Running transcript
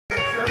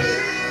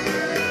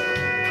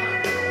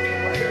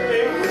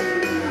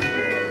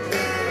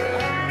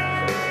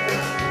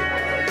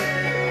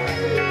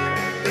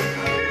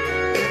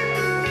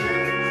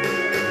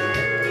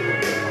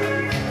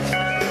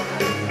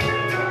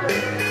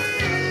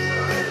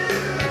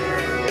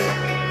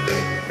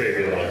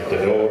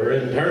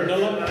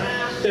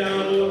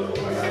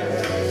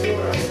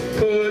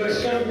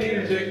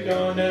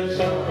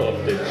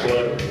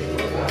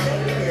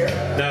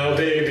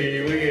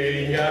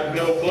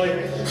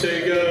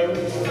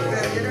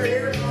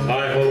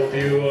I hope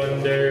you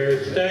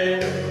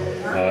understand.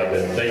 I've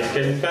been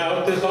thinking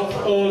about this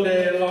all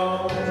day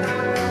long.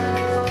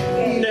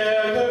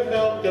 Never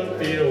felt the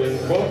feeling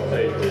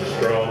quite this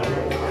strong.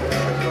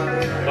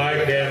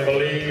 I can't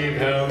believe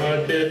how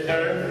much it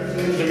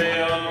turns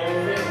me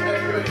on.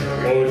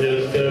 Oh,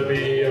 just to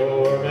be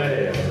your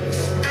man.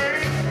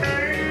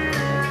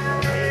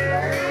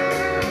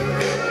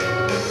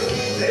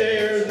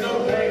 There's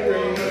no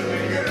hurry,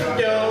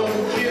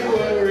 don't you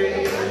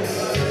worry.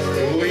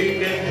 We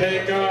can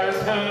take our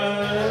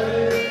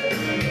time.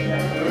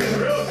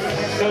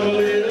 Come a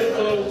little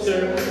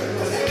closer,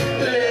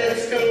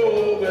 let's go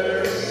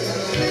over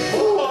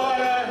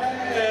what I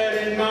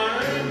had in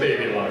mind.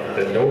 Baby, lock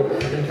the door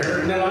and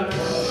turn the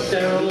lights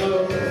down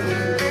low.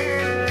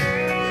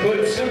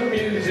 Put some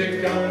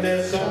music on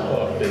that's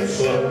soft and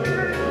slow.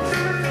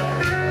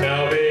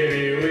 Now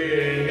baby, we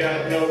ain't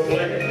got no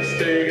place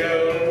to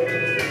go.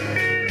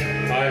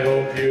 I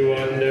hope you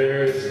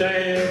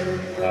understand.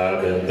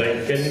 I've been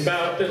thinking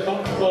about this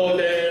all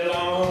day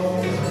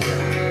long.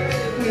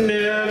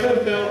 Never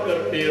felt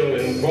the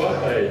feeling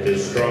quite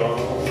this strong.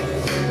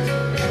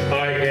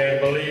 I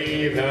can't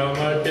believe how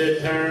much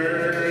it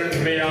turns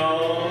me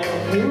on.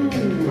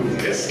 Ooh,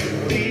 just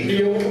to be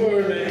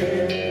your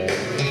man.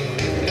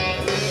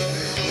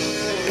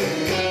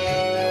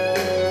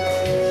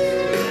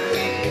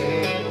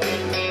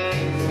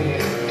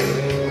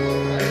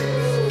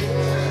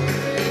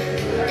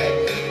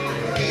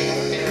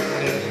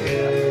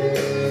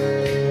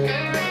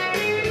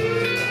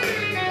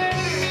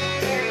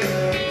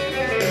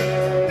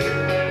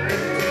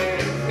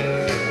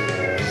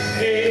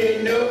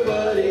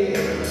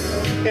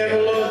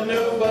 Ever love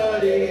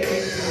nobody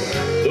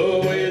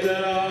the way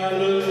that I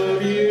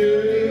love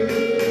you.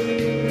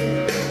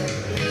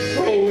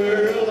 Oh,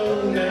 we're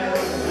alone now.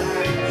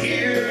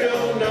 You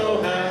don't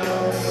know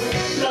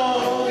how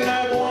long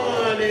I've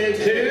wanted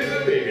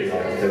to. Baby,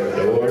 lock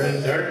the door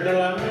and turn the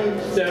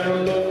lights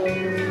down low.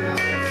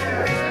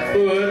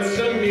 Put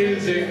some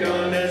music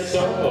on that's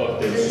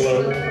soft and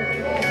slow.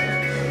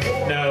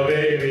 Now,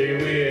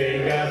 baby, we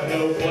ain't got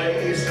no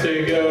place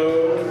to go.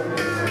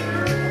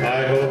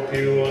 I hope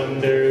you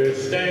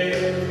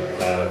understand.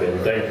 I've been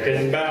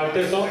thinking about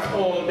this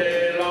all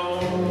day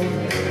long.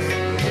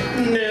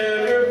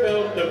 Never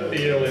felt the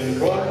feeling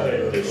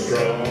quite this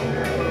strong.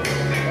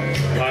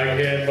 I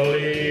can't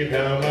believe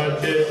how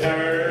much it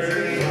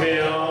turns me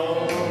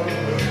on.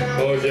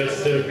 Oh,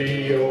 just to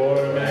be your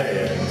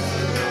man.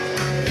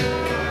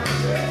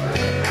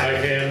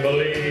 I can't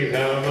believe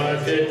how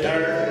much it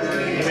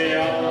turns me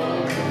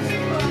on.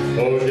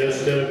 Oh,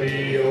 just to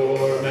be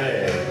your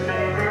man.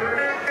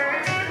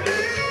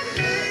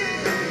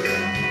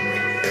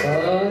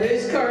 Oh,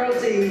 there's Carl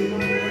D.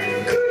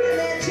 Crooning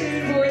that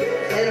tune for you.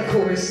 And of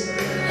course,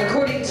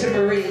 according to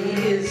Marie,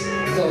 he is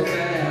the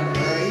man,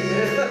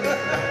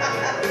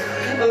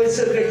 right? Oh, it's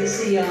so good to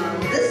see you on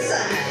this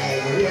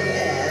side.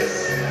 Yeah.